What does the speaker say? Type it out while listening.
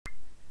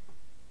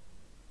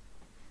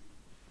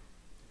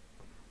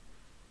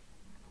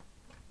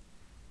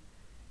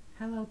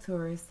Hello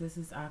Taurus, this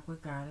is Aqua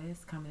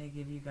Goddess coming to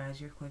give you guys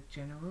your quick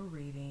general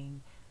reading.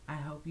 I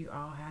hope you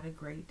all had a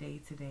great day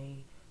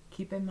today.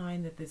 Keep in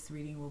mind that this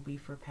reading will be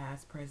for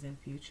past,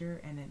 present, future,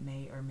 and it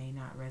may or may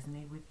not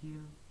resonate with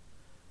you.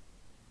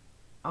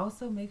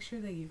 Also, make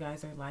sure that you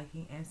guys are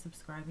liking and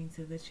subscribing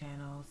to the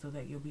channel so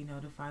that you'll be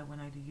notified when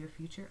I do your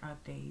future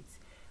updates.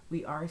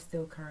 We are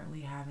still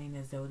currently having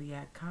a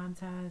zodiac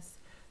contest.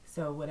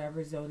 So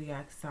whatever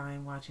zodiac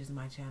sign watches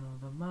my channel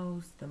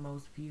the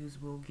most views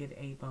will get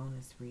a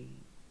bonus read.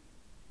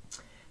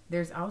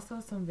 There's also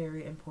some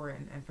very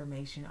important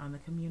information on the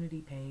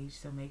community page,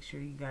 so make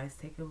sure you guys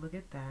take a look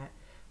at that.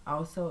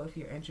 Also, if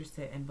you're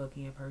interested in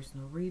booking a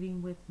personal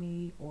reading with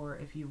me, or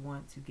if you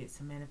want to get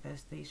some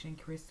manifestation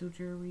crystal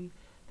jewelry,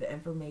 the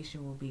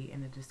information will be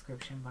in the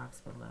description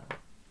box below.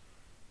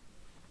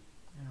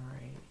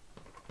 Alright,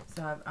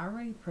 so I've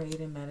already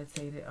prayed and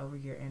meditated over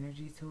your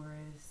energy,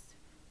 Taurus.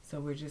 So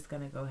we're just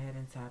going to go ahead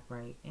and tap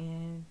right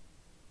in.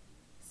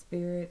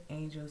 Spirit,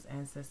 angels,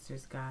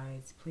 ancestors,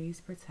 guides, please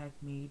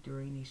protect me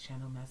during these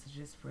channel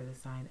messages for the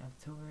sign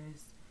of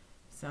Taurus,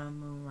 Sun,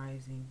 Moon,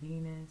 Rising,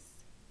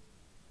 Venus.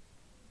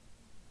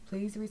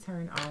 Please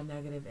return all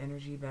negative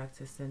energy back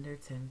to sender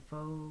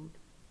tenfold.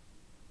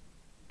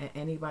 And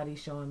anybody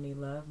showing me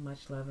love,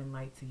 much love and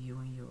light to you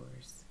and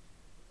yours.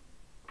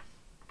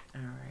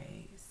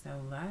 Alright,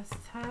 so let's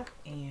tap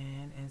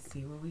in and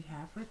see what we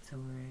have for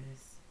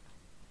Taurus.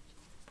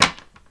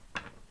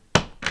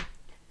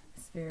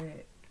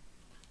 Spirit,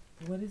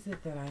 what is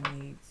it that I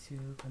need to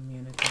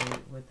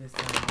communicate with the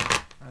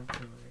sign of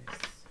Taurus?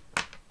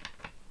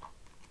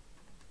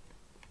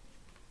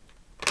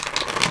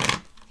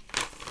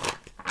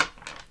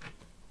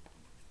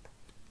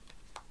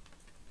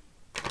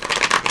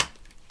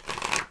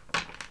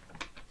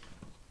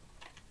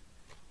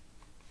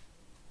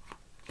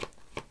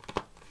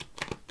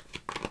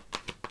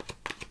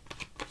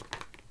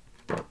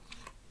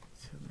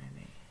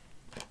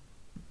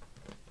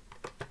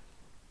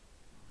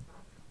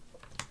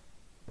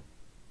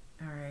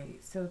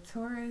 So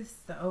Taurus,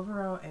 the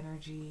overall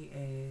energy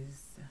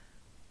is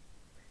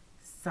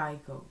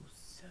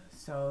cycles.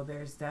 So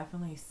there's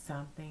definitely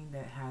something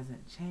that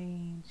hasn't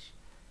changed.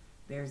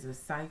 There's a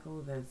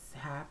cycle that's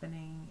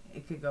happening.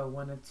 It could go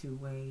one of two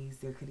ways.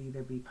 There could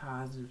either be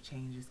positive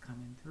changes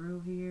coming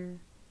through here,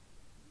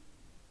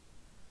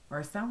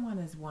 or someone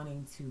is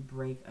wanting to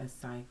break a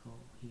cycle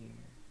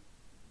here.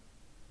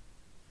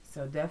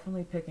 So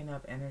definitely picking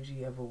up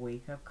energy of a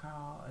wake-up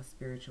call, a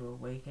spiritual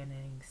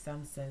awakening,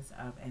 some sense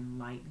of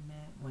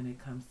enlightenment when it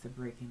comes to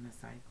breaking the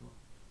cycle.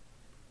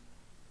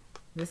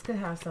 This could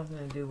have something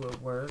to do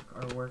with work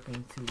or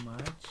working too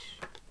much.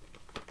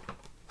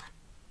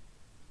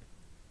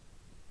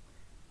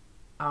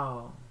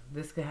 Oh,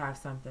 this could have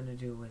something to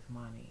do with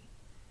money.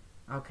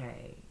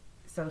 Okay,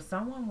 so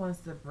someone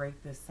wants to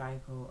break the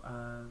cycle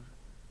of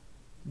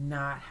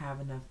not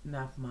having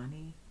enough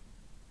money.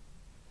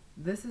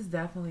 This is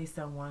definitely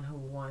someone who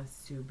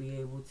wants to be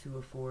able to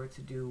afford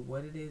to do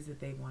what it is that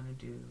they want to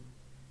do.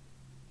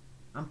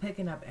 I'm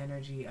picking up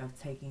energy of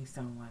taking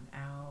someone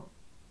out.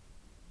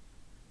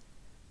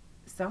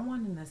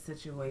 Someone in this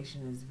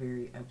situation is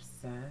very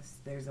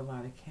obsessed. There's a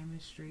lot of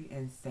chemistry,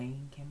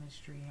 insane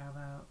chemistry, how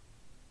about?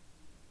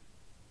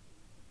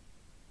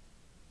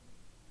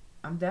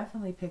 I'm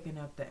definitely picking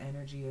up the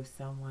energy of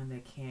someone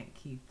that can't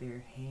keep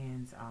their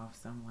hands off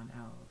someone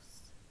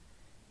else.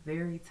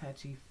 Very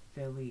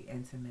touchy-feely,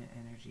 intimate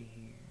energy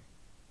here.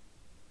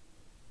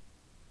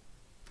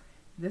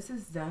 This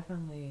is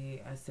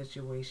definitely a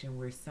situation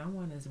where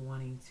someone is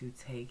wanting to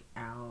take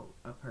out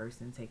a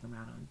person, take them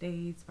out on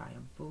dates, buy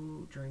them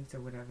food, drinks, or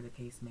whatever the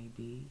case may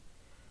be.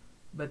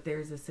 But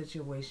there's a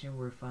situation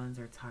where funds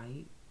are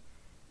tight.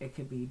 It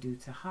could be due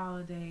to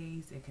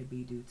holidays. It could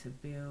be due to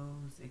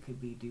bills. It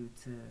could be due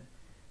to,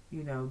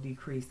 you know,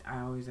 decreased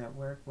hours at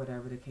work,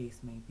 whatever the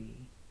case may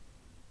be.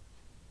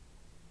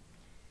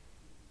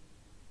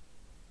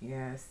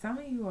 Yeah, some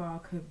of you all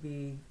could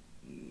be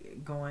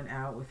going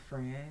out with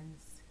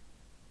friends,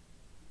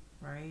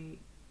 right?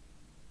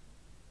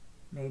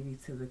 Maybe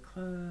to the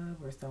club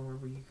or somewhere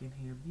where you can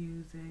hear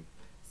music.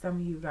 Some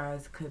of you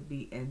guys could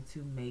be into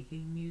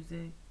making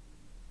music.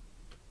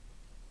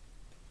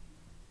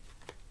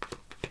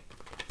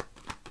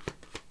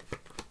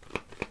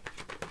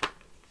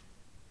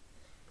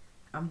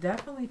 I'm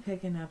definitely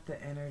picking up the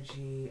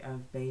energy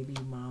of baby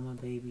mama,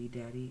 baby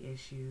daddy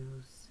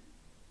issues.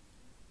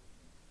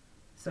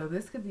 So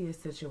this could be a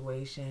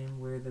situation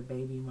where the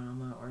baby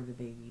mama or the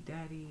baby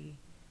daddy,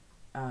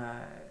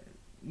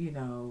 you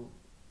know,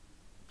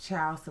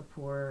 child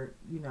support,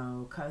 you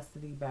know,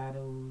 custody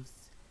battles,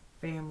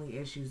 family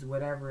issues,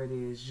 whatever it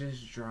is,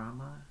 just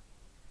drama.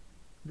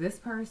 This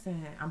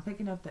person, I'm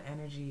picking up the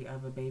energy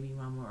of a baby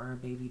mama or a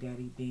baby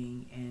daddy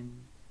being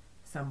in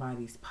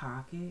somebody's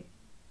pocket.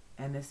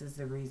 And this is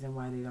the reason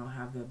why they don't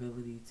have the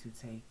ability to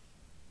take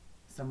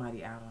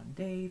somebody out on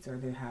dates, or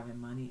they're having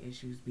money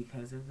issues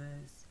because of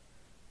this.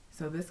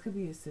 So this could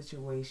be a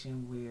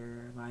situation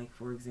where, like,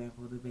 for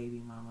example, the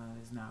baby mama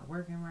is not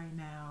working right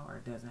now or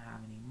doesn't have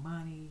any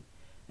money,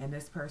 And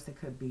this person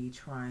could be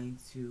trying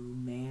to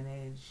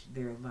manage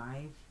their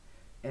life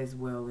as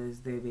well as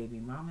their baby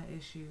mama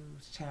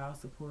issues, child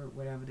support,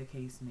 whatever the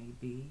case may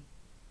be.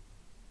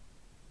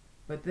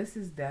 But this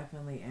is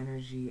definitely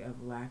energy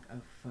of lack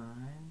of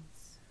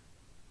funds.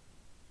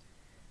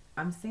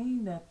 I'm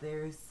seeing that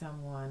there's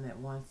someone that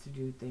wants to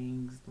do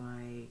things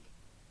like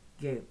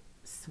get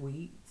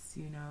suites,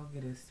 you know,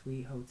 get a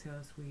suite,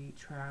 hotel suite,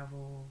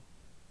 travel,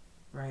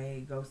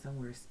 right? Go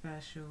somewhere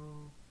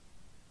special.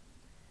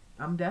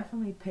 I'm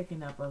definitely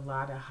picking up a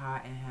lot of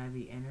hot and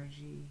heavy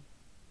energy.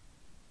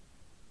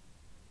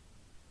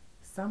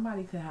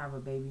 Somebody could have a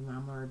baby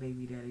mama or a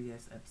baby daddy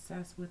that's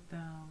obsessed with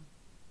them.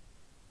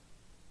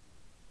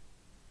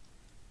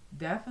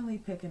 Definitely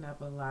picking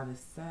up a lot of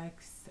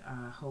sex,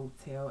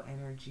 hotel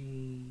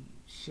energy,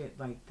 shit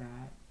like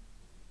that.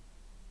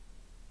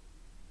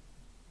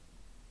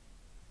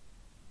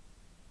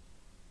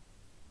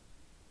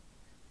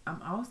 I'm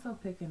also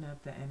picking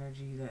up the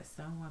energy that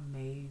someone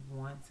may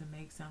want to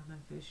make something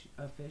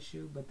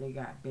official, but they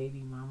got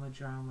baby mama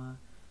drama,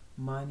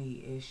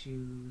 money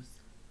issues,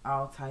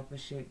 all type of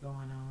shit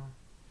going on.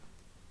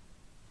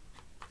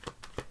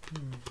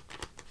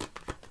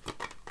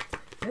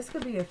 This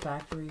could be a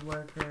factory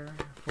worker,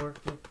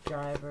 forklift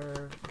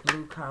driver,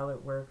 blue collar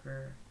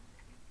worker.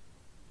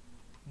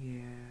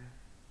 Yeah.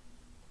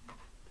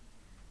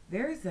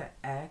 There's an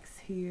X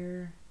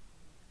here.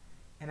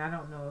 And I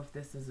don't know if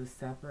this is a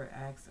separate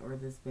ex or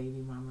this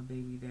baby mama,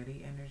 baby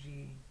daddy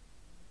energy.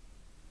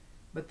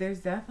 But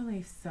there's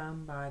definitely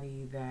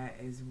somebody that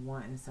is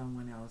wanting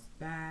someone else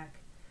back.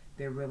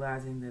 They're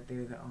realizing that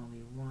they're the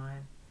only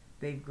one.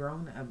 They've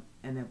grown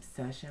an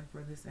obsession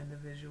for this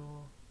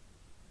individual.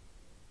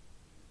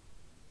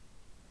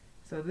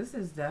 So this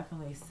is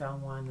definitely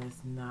someone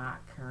that's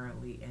not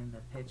currently in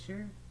the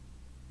picture,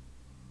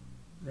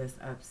 that's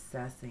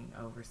obsessing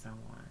over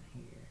someone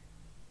here.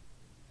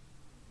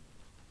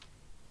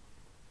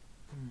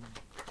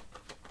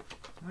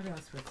 What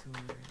else for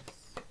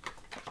Taurus?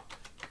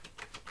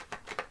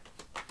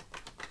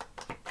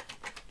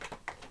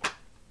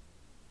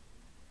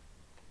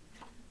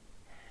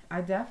 I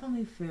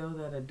definitely feel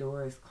that a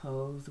door is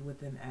closed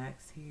with an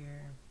X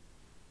here.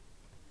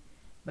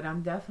 But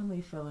I'm definitely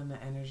feeling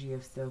the energy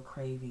of still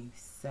craving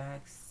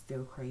sex,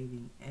 still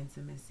craving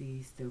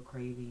intimacy, still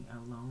craving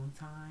alone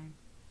time.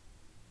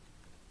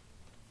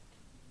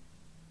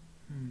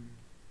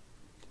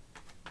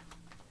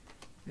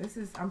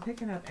 I'm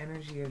picking up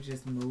energy of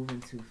just moving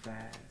too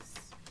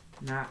fast,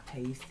 not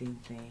pacing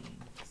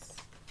things.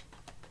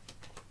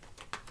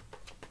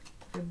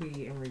 Could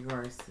be in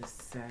regards to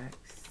sex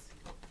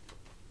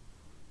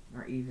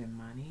or even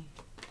money.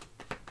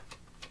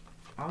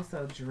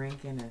 Also,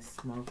 drinking and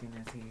smoking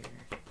is here.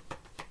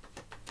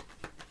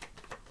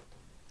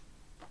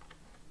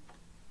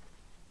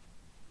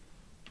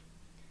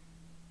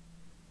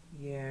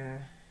 Yeah.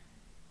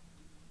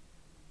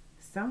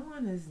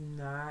 Someone is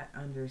not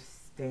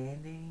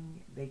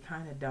understanding. They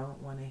kind of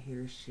don't want to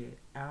hear shit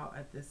out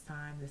at this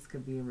time. This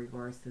could be in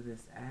regards to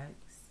this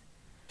ex.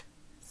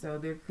 So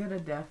there could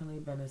have definitely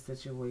been a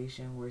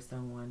situation where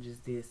someone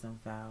just did some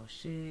foul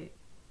shit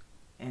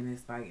and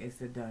it's like it's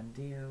a done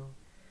deal.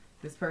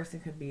 This person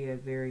could be a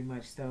very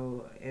much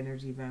so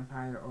energy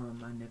vampire or a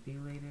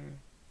manipulator.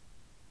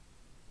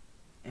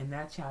 And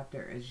that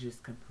chapter is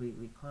just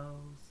completely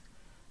closed.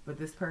 But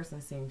this person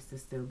seems to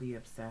still be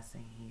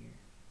obsessing here.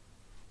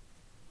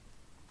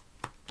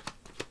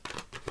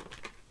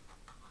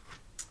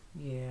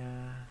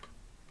 Yeah.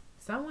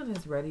 Someone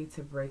is ready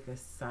to break a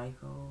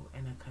cycle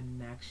and a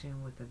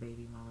connection with the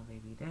baby mama,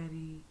 baby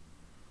daddy.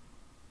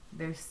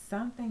 There's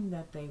something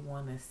that they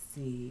want to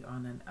see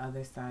on the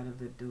other side of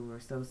the door.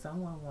 So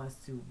someone wants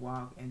to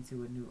walk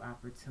into a new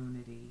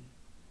opportunity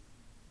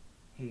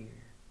here.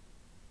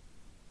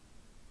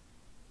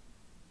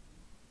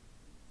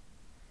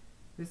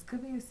 This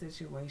could be a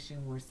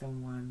situation where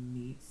someone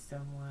meets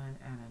someone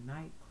at a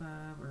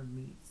nightclub or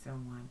meets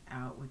someone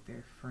out with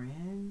their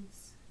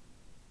friends.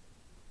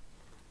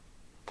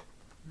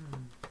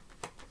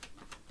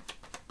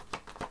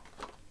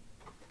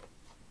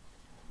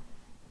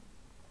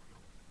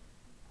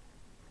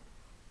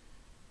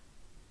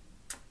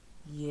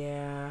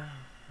 Yeah.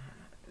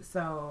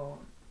 So,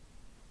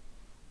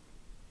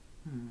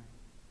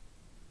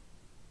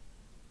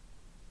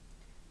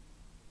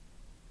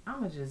 I'm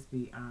going to just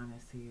be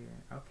honest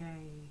here,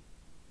 okay?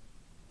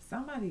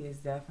 Somebody is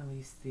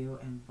definitely still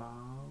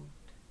involved.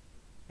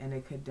 And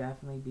it could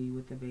definitely be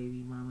with the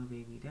baby mama,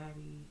 baby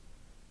daddy.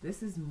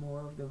 This is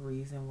more of the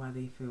reason why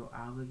they feel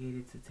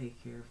obligated to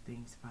take care of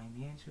things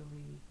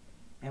financially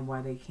and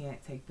why they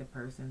can't take the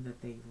person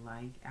that they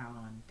like out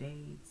on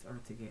dates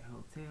or to get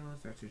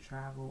hotels or to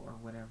travel or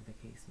whatever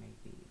the case may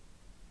be.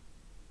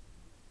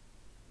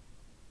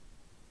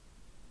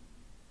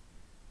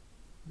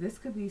 This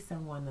could be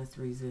someone that's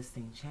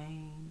resisting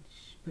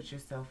change. Put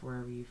yourself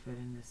wherever you fit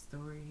in this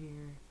story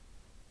here.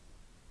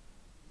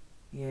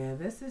 Yeah,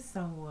 this is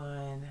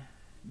someone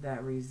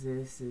that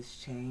resists this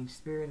change.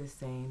 Spirit is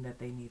saying that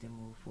they need to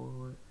move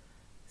forward.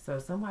 So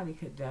somebody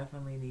could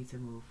definitely need to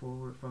move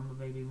forward from a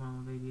baby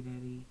mama, baby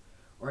daddy,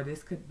 Or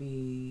this could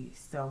be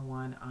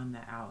someone on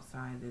the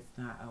outside that's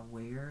not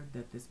aware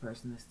that this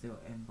person is still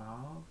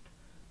involved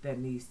that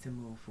needs to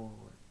move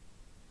forward.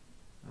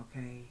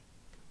 Okay?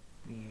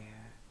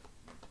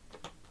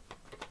 Yeah.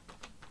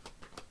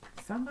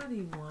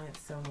 Somebody wants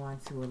someone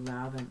to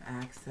allow them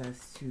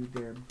access to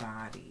their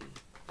body,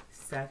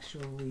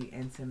 sexually,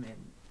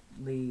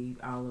 intimately,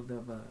 all of the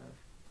above.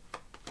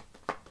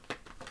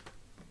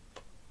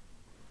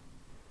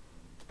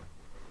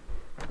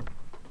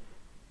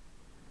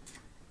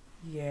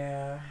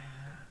 Yeah.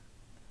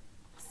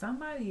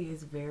 Somebody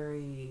is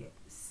very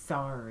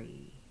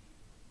sorry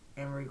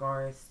in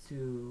regards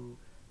to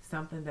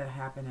something that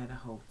happened at a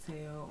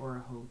hotel or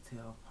a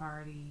hotel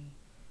party,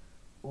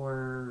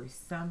 or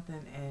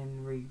something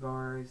in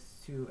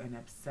regards to an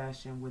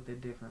obsession with a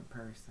different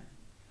person.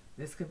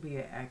 This could be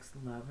an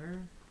ex-lover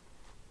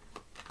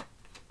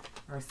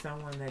or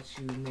someone that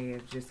you may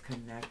have just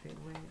connected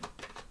with.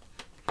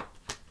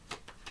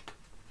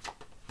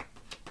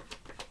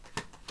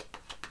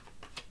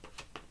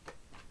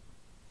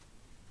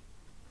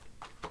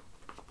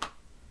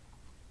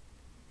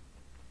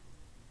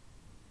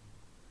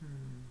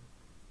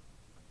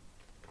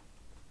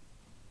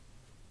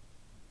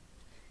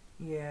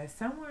 Yeah,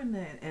 someone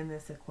that in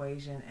this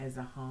equation is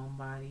a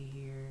homebody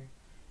here.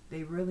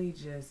 They really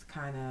just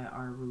kind of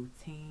are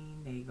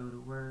routine. They go to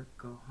work,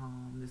 go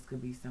home. This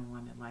could be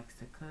someone that likes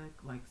to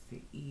cook, likes to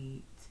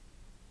eat,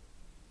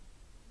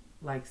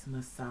 likes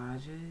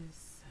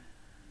massages.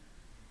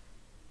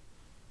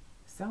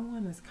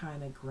 Someone is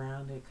kind of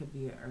grounded. Could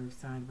be an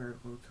earth sign,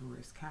 Virgo,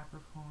 Taurus,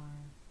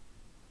 Capricorn.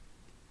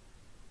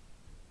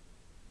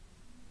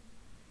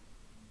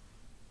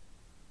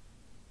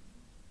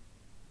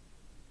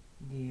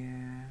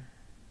 Yeah.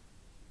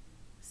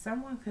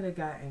 Someone could have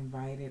got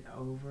invited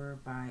over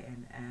by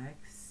an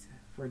ex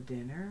for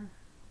dinner.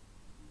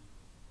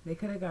 They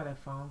could have got a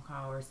phone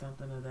call or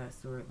something of that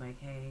sort, like,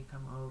 hey,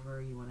 come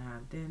over, you want to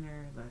have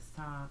dinner, let's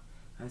talk,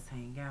 let's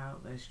hang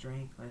out, let's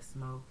drink, let's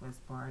smoke, let's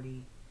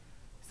party.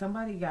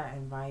 Somebody got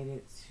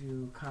invited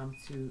to come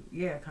to,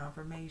 yeah,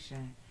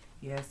 confirmation.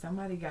 Yeah,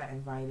 somebody got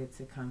invited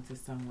to come to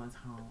someone's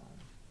home.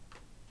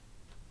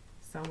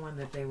 Someone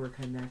that they were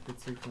connected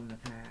to from the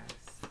past.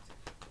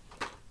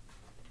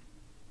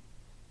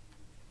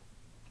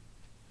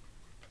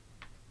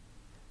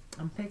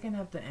 I'm picking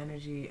up the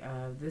energy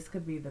of this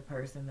could be the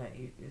person that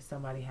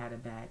somebody had a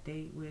bad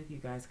date with. You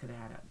guys could have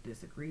had a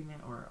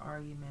disagreement or an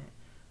argument,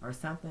 or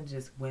something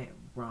just went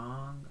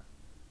wrong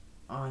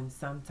on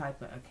some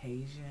type of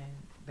occasion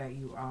that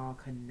you all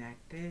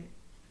connected.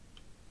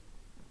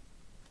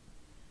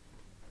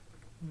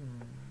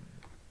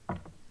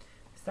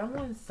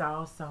 Someone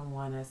saw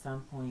someone at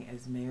some point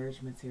as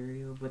marriage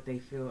material, but they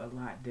feel a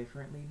lot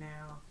differently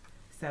now.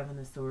 Seven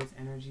of Swords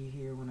energy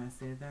here when I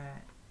said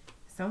that.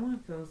 Someone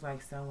feels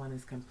like someone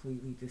is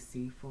completely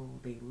deceitful.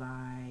 They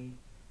lie,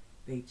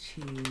 they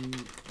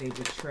cheat, they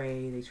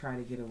betray, they try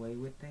to get away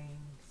with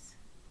things.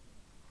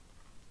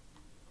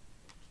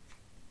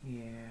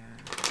 Yeah.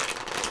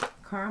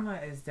 Karma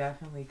is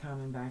definitely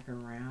coming back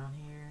around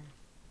here.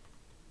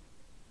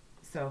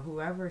 So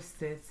whoever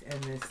sits in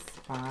this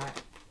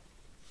spot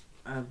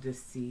of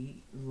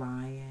deceit,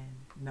 lying,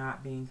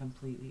 not being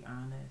completely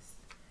honest,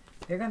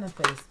 they're going to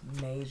face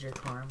major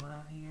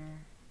karma here.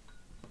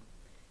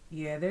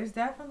 Yeah, there's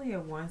definitely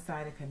a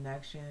one-sided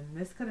connection.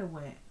 This could have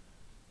went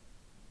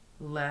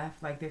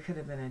left, like there could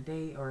have been a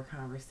date or a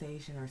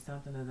conversation or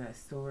something of that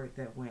sort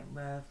that went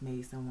left,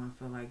 made someone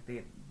feel like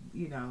they,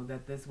 you know,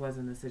 that this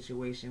wasn't a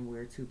situation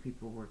where two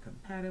people were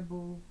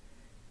compatible.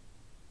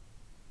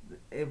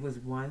 It was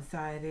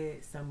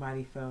one-sided.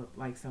 Somebody felt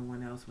like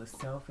someone else was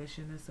selfish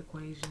in this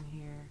equation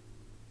here.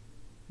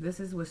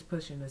 This is what's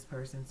pushing this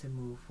person to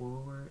move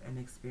forward and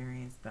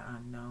experience the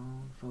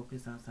unknown,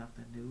 focus on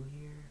something new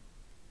here.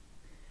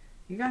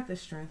 You got the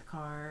Strength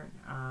card,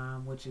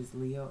 which is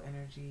Leo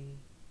energy.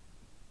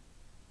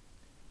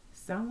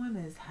 Someone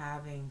is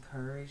having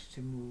courage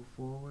to move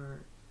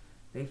forward.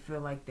 They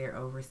feel like they're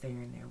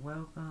overstaying their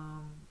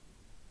welcome.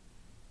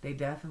 They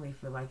definitely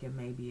feel like it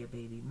may be a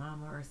baby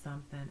mama or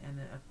something in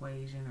the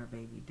equation, or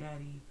baby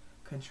daddy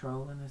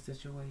controlling the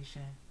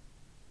situation.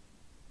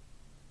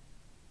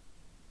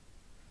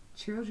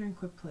 Children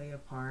could play a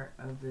part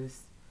of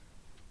this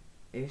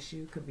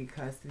issue. Could be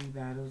custody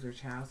battles or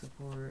child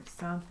support,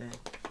 something.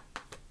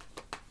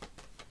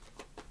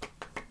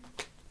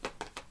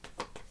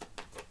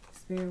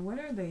 Spirit, what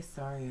are they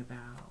sorry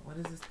about? What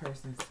is this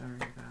person sorry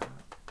about?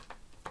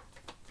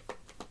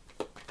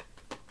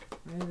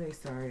 What are they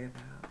sorry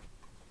about?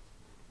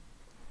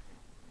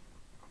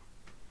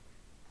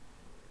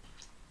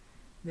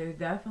 They're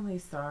definitely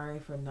sorry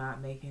for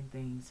not making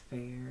things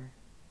fair,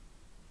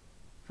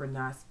 for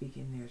not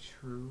speaking their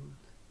truth.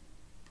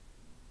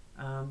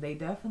 They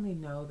definitely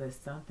know that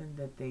something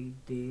that they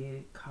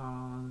did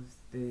caused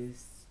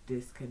this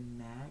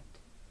disconnect.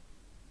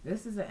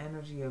 This is the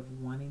energy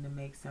of wanting to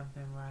make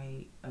something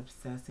right,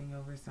 obsessing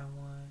over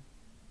someone,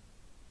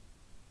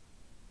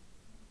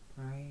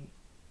 right?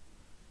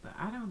 But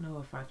I don't know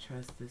if I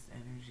trust this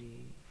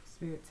energy.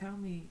 Spirit, tell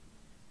me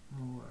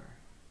more.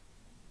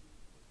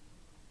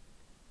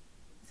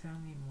 Tell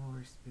me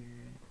more,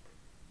 Spirit.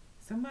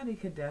 Somebody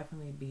could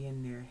definitely be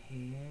in their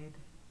head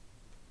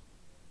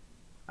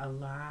a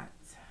lot.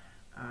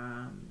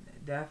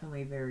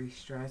 Definitely very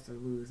stressed or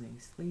losing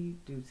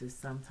sleep due to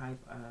some type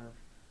of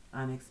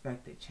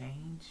unexpected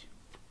change.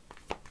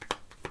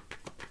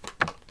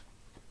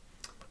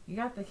 You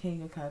got the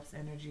King of Cups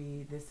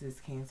energy. This is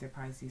Cancer,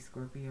 Pisces,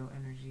 Scorpio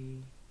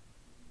energy.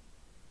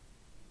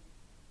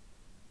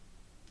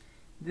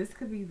 This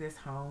could be this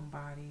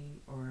homebody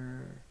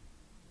or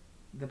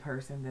the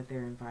person that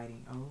they're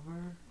inviting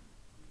over.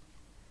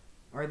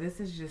 Or this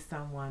is just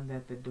someone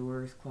that the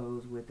door is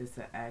closed with. It's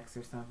an ex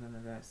or something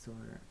of that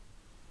sort.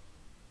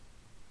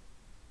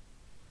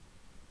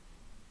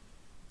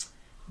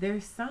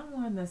 There's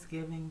someone that's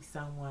giving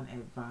someone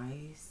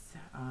advice.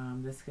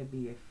 This could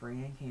be a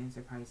friend,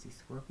 Cancer, Pisces,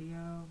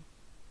 Scorpio.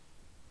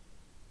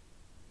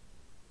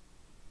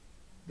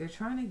 They're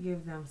trying to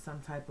give them some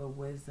type of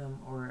wisdom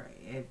or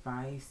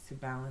advice to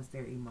balance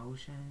their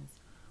emotions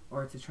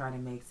or to try to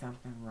make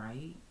something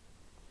right.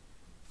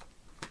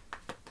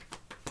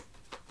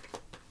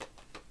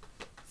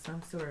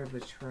 Some sort of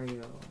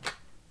betrayal.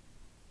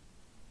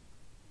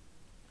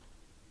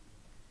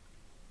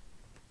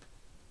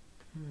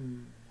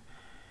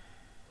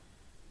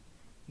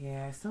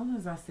 Yeah, as soon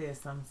as I said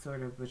some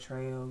sort of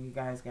betrayal, you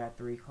guys got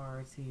 3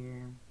 cards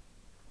here.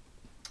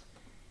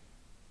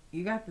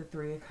 You got the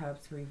 3 of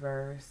Cups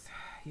reverse.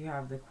 You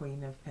have the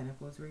Queen of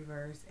Pentacles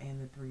reverse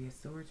and the 3 of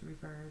Swords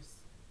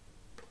reverse.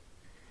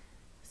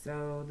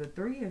 So the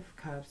 3 of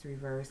Cups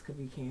reverse could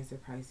be Cancer,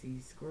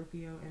 Pisces,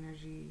 Scorpio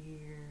energy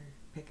here.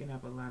 Picking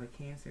up a lot of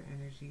Cancer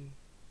energy.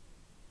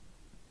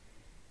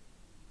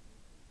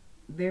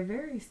 They're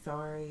very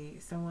sorry.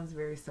 Someone's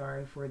very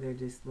sorry for their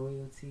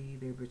disloyalty,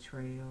 their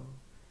betrayal,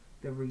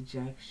 the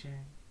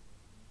rejection,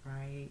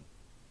 right?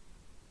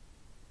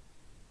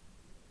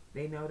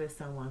 They know that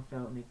someone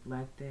felt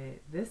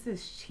neglected. This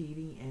is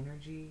cheating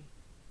energy.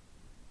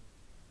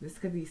 This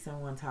could be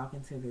someone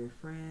talking to their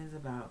friends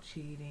about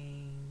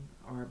cheating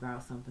or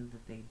about something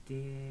that they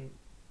did.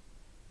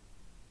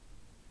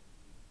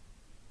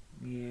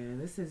 Yeah,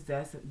 this is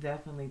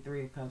definitely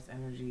 3 of Cups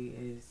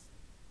energy.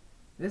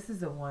 This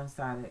is a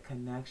one-sided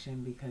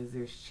connection because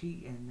there's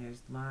cheating,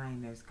 there's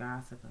lying, there's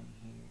gossiping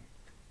here.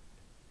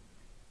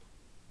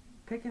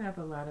 Picking up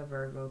a lot of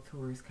Virgo,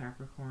 Taurus,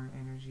 Capricorn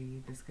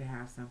energy. This could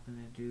have something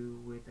to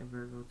do with a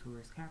Virgo,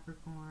 Taurus,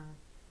 Capricorn,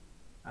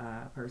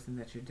 a person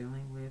that you're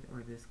dealing with,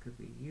 or this could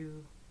be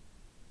you.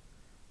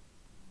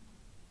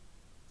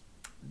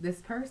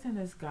 This person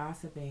is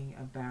gossiping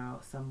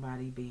about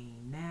somebody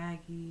being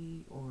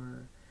naggy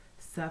or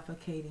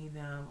suffocating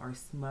them or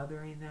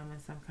smothering them in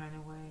some kind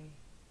of way.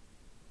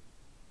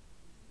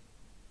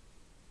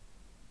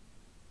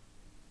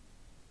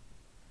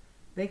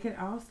 They could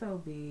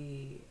also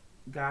be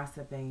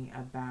gossiping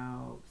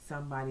about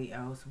somebody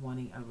else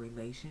wanting a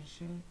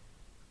relationship.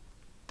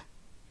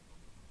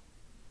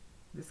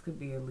 This could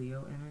be a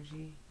Leo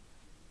energy.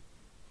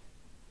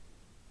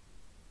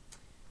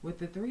 With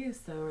the 3 of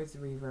Swords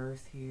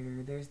reverse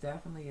here, there's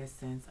definitely a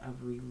sense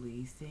of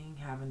releasing,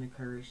 having the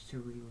courage to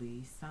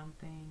release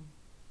something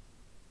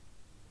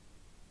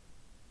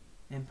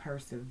and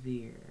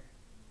persevere.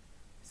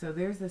 So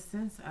there's a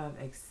sense of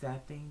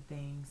accepting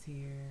things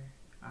here,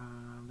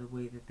 the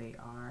way that they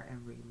are,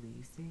 and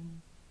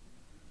releasing.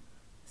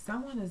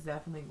 Someone is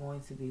definitely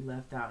going to be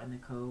left out in the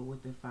cold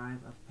with the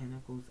 5 of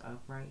Pentacles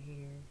up right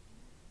here.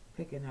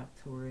 Picking up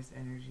Taurus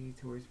energy,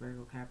 Taurus,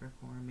 Virgo,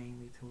 Capricorn,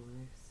 mainly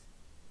Taurus.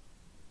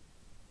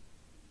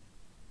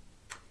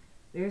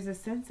 There's a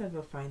sense of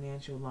a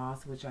financial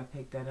loss, which I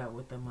picked that up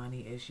with the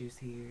money issues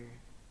here.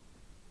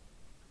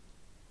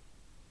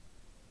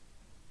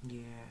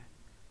 Yeah.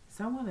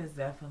 Someone is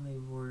definitely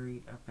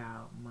worried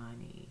about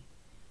money.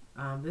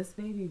 This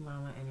baby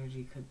mama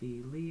energy could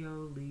be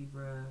Leo,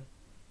 Libra,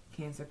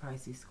 Cancer,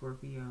 Pisces,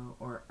 Scorpio,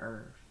 or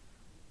Earth,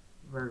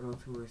 Virgo,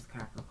 Taurus,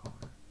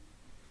 Capricorn.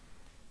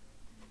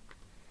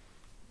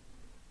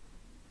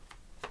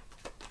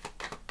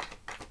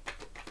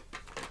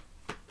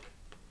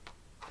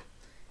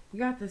 You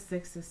got the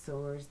 6 of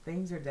Swords.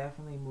 Things are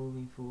definitely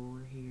moving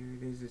forward here.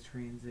 There's a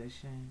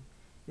transition.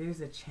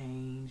 There's a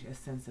change, a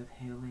sense of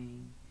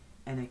healing,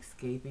 and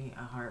escaping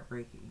a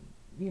heartbreaking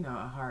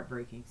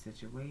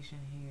situation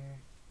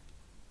here.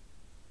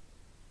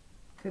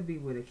 Could be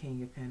with a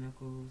King of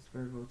Pentacles,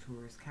 Virgo,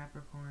 Taurus,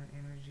 Capricorn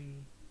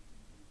energy.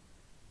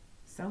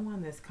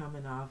 Someone that's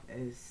coming off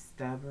as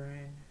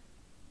stubborn,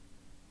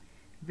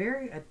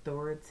 very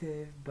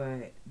authoritative,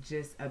 but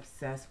just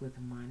obsessed with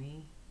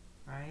money,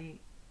 right?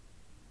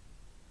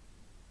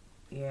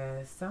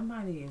 Yeah,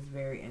 somebody is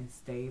very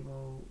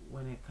unstable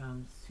when it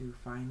comes to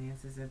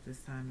finances at this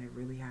time. They're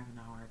really having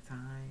a hard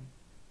time.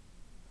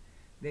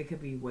 They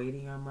could be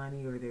waiting on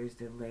money, or there's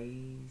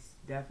delays.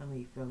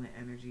 Definitely feeling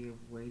energy of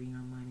waiting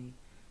on money.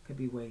 Could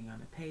be waiting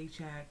on a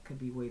paycheck. Could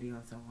be waiting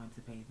on someone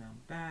to pay them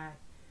back.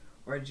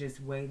 Or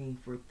just waiting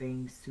for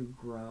things to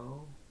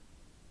grow.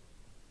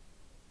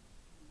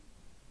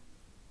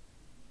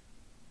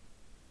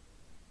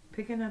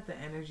 Picking up the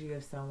energy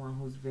of someone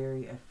who's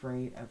very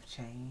afraid of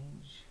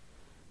change.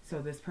 So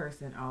this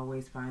person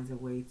always finds a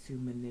way to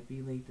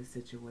manipulate the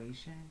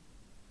situation.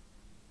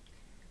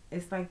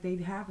 It's like they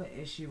have an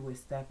issue with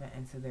stepping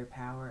into their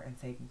power and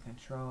taking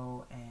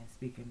control and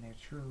speaking their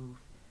truth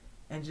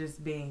and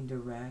just being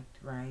direct,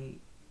 right?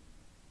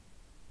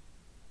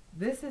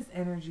 This is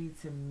energy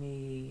to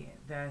me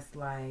that's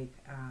like,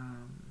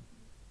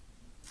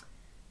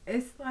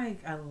 it's like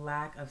a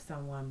lack of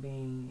someone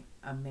being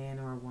a man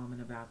or a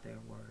woman about their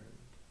word.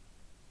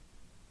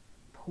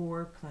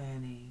 Poor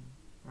planning,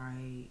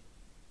 right?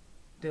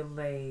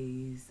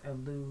 Delays,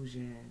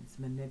 illusions,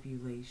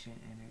 manipulation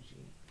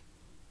energy.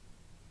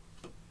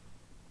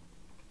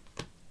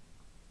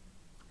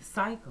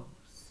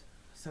 Cycles.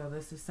 So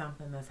this is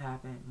something that's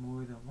happened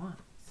more than once.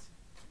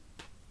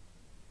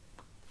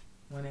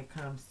 When it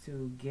comes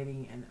to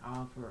getting an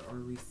offer or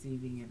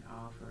receiving an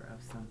offer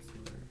of some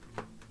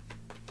sort.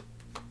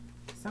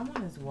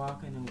 Someone is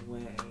walking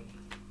away.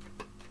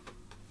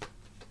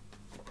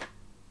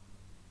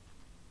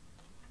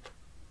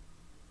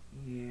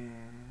 Yeah.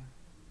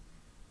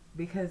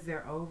 Because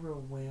they're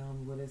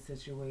overwhelmed with a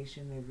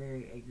situation. They're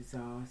very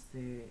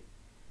exhausted.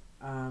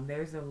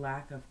 There's a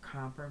lack of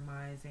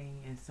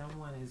compromising, and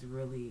someone is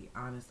really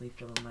honestly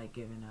feeling like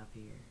giving up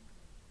here.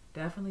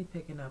 Definitely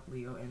picking up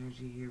Leo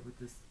energy here with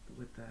this,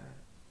 with the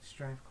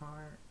Strength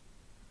card,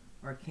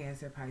 or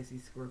Cancer,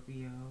 Pisces,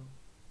 Scorpio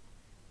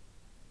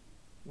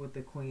with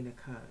the Queen of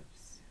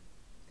Cups.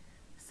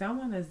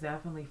 Someone is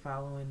definitely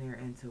following their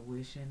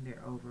intuition.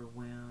 They're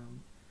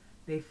overwhelmed.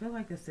 They feel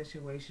like the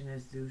situation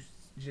is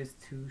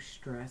just too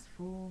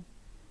stressful,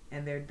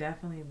 and they're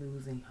definitely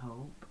losing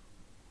hope.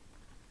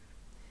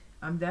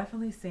 I'm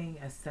definitely seeing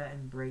a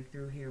sudden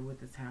breakthrough here with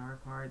the Tower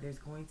card. There's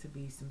going to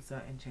be some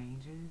sudden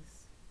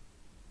changes.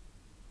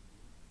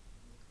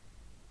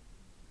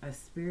 A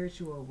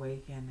spiritual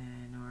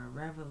awakening or a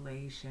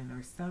revelation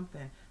or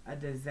something, a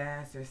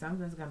disaster,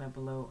 something's going to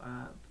blow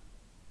up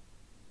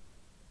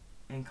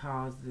and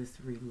cause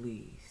this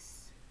release.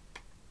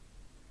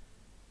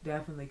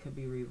 Definitely could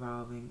be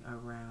revolving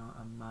around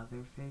a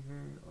mother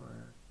figure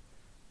or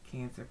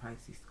Cancer,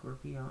 Pisces,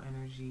 Scorpio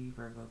energy,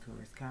 Virgo,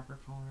 Taurus,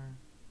 Capricorn.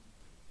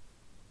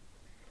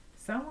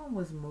 Someone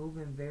was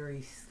moving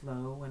very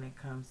slow when it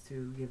comes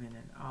to giving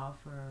an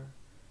offer,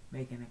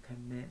 making a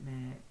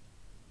commitment,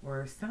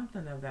 or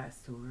something of that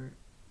sort.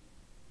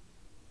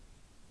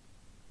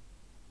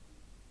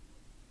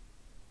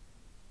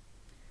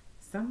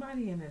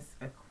 Somebody in this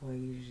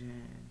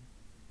equation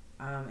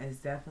is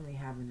definitely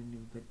having a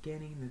new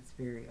beginning that's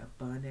very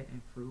abundant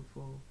and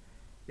fruitful.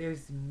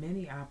 There's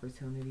many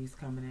opportunities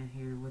coming in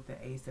here with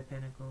the Ace of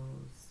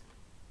Pentacles.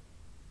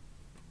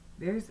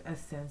 There's a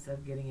sense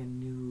of getting a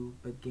new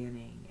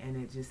beginning, and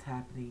it just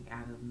happening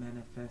out of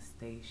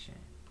manifestation.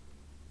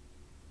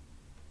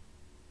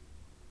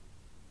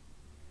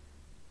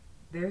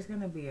 There's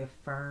going to be a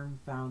firm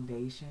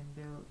foundation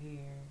built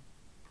here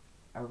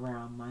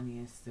around money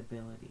and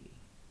stability.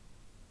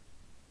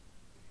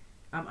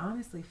 I'm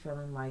honestly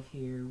feeling like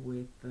here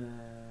with the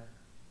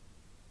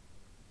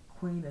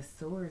Queen of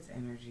Swords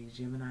energy,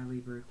 Gemini,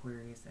 Libra,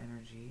 Aquarius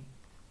energy.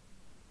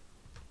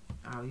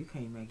 Oh, you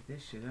can't make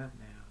this shit up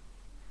now.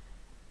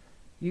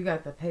 You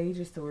got the Page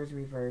of Swords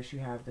reverse, you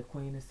have the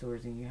Queen of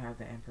Swords, and you have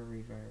the Emperor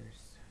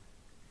reverse.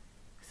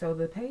 So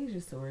the Page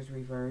of Swords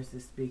reverse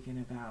is speaking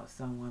about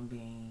someone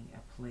being a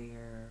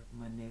player,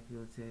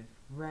 manipulative,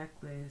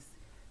 reckless,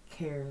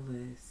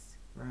 careless,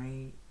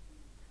 right?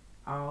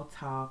 All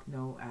talk,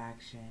 no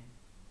action.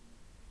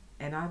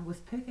 And I was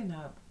picking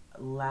up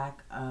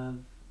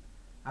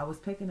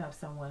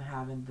someone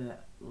having the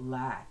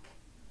lack.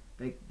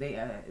 They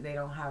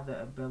don't have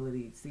the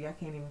ability. See, I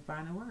can't even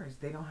find the words.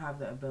 They don't have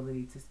the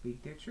ability to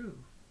speak their truth.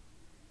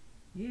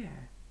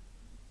 Yeah.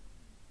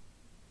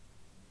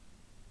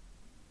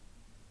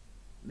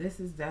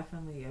 This is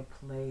definitely a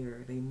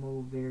player. They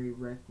move very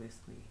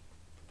recklessly.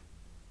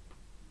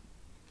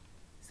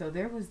 So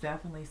there was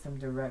definitely some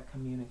direct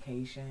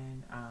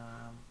communication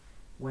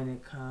when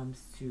it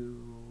comes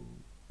to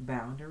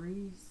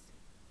boundaries.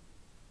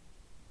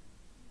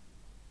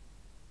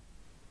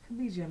 Could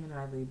be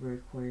Gemini, Libra,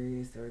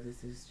 Aquarius, or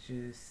this is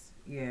just,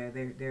 yeah,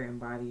 they're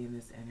embodying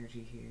this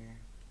energy here.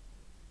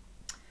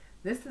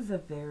 This is a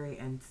very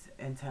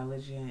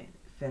intelligent,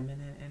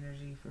 feminine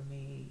energy for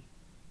me.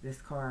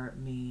 This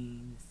card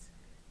means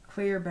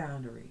clear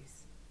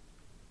boundaries,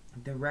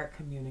 direct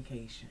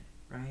communication,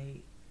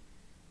 right?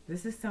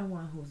 This is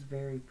someone who's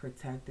very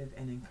protective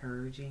and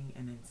encouraging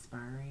and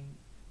inspiring.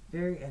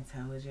 Very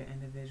intelligent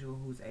individual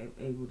who's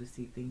able to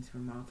see things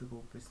from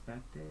multiple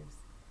perspectives.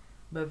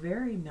 But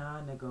very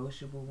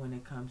non-negotiable when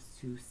it comes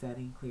to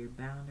setting clear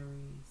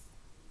boundaries.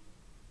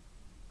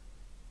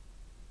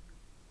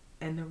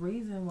 And the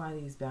reason why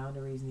these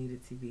boundaries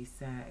needed to be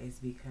set is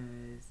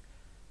because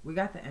we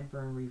got the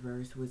Emperor in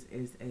reverse, which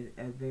is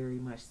a very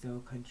much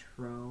so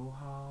control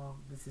hog.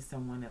 This is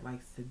someone that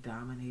likes to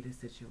dominate a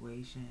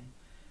situation.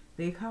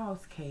 They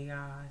cause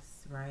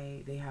chaos,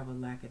 right? They have a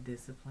lack of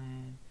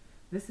discipline.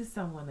 This is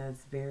someone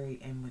that's very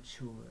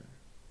immature.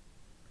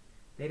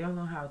 They don't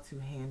know how to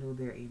handle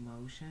their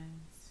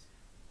emotions.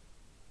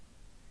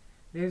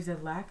 There's a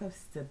lack of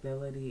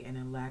stability and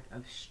a lack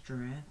of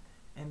strength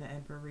in the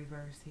Emperor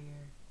reverse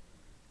here.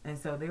 And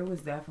so there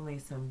was definitely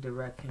some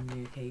direct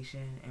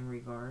communication in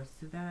regards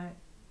to that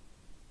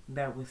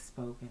that was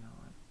spoken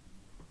on.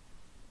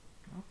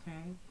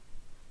 Okay.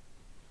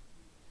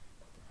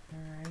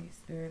 Alright,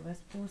 Spirit,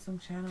 let's pull some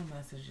channel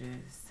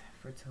messages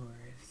for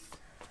Taurus.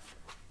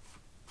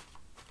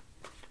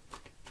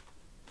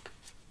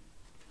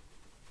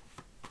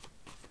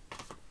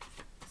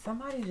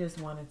 Somebody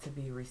just wanted to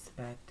be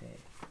respected.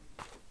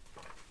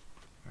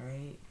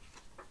 Right?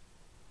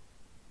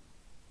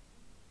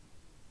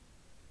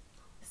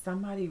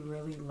 Somebody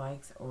really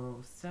likes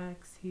oral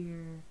sex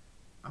here.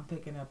 I'm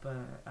picking up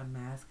a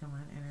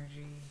masculine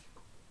energy.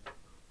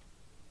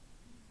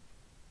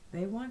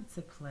 They want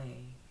to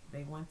play.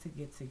 They want to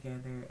get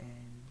together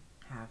and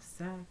have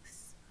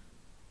sex.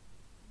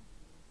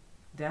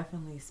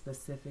 Definitely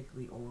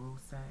specifically oral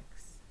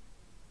sex.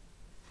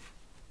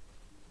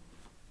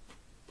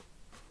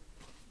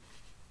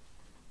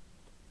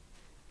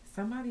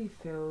 Somebody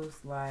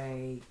feels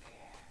like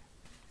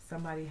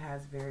somebody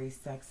has very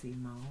sexy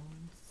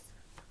moans.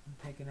 I'm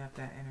picking up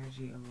that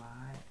energy a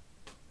lot.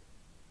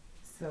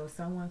 So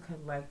someone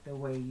could like the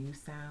way you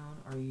sound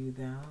or you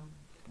them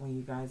when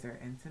you guys are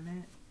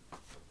intimate.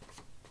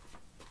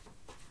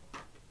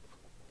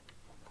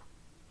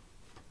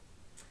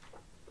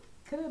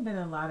 Could have been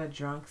a lot of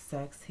drunk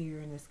sex here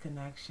in this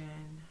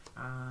connection.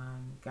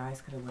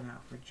 Guys could have went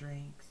out for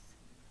drinks.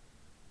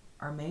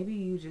 Or maybe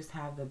you just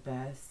have the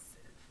best,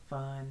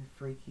 fun,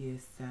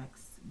 freakiest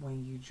sex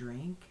when you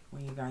drink.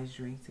 When you guys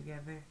drink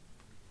together.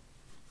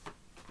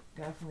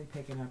 Definitely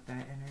picking up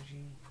that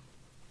energy.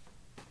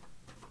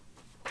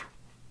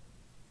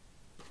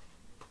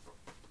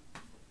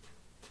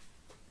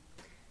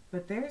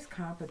 But there's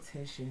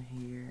competition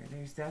here.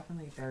 There's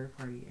definitely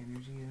third-party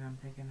energy that I'm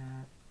picking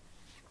up.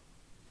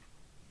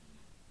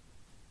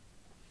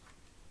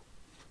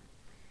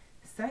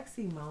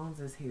 Sexy moans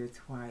is here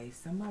twice.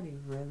 Somebody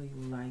really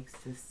likes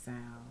this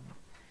sound.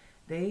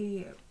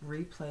 They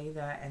replay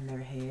that in their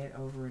head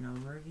over and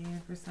over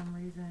again for some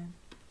reason.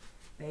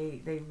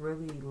 They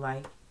really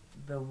like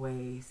the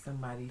way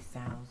somebody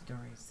sounds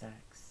during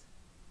sex.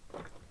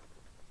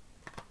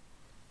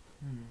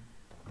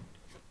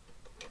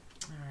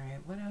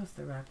 Alright, what else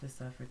to wrap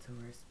this up for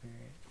Taurus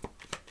Spirit?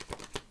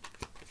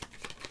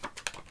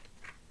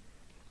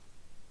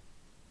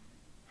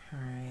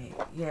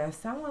 Alright, yeah,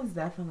 someone's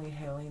definitely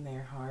healing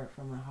their heart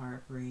from a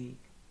heartbreak.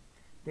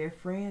 They're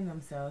freeing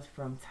themselves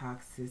from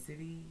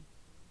toxicity.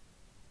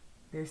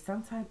 There's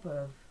some type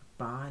of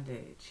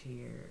bondage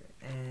here,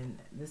 and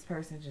this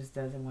person just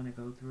doesn't want to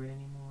go through it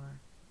anymore.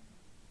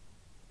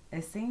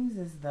 It seems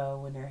as though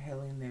when they're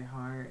healing their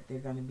heart, they're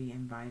going to be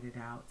invited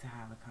out to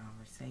have a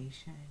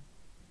conversation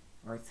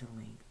or to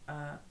link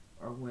up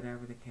or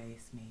whatever the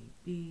case may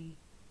be.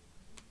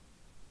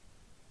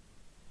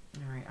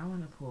 Alright, I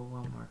want to pull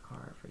one more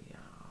card for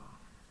y'all.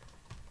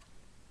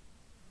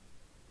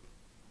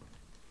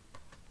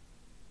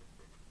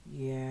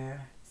 Yeah,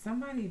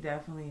 somebody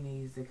definitely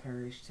needs the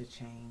courage to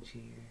change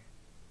here.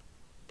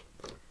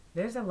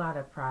 There's a lot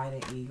of pride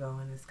and ego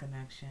in this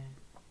connection,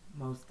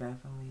 most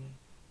definitely.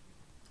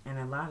 And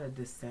a lot of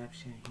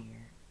deception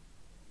here.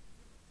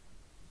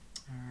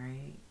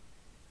 Alright.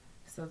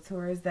 So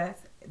Taurus,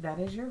 that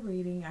is your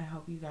reading. I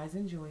hope you guys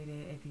enjoyed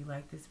it. If you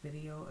like this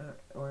video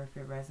or if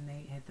it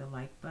resonates, hit the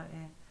like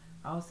button.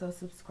 Also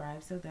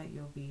subscribe so that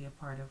you'll be a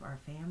part of our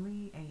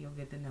family and you'll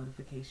get the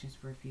notifications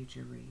for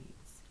future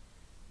reads.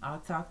 I'll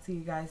talk to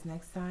you guys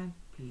next time.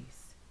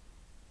 Peace.